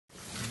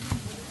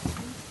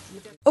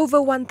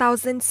Over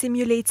 1,000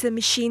 simulator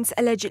machines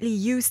allegedly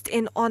used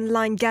in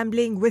online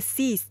gambling were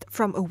seized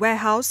from a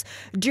warehouse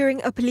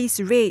during a police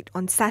raid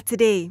on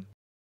Saturday.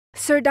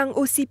 Serdang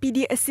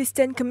OCPD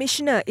Assistant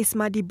Commissioner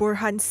Ismadi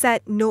Borhan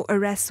said no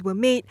arrests were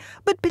made,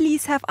 but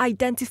police have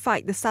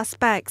identified the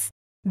suspects.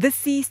 The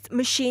seized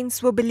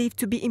machines were believed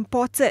to be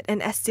imported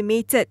and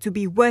estimated to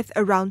be worth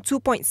around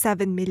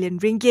 2.7 million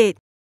ringgit.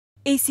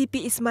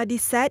 ACP Ismadi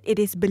said it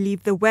is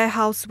believed the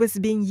warehouse was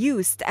being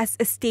used as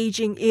a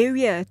staging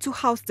area to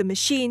house the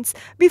machines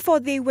before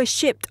they were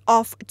shipped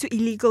off to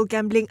illegal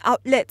gambling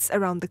outlets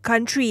around the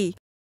country.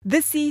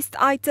 The seized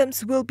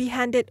items will be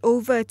handed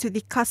over to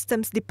the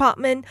Customs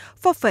Department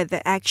for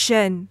further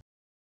action.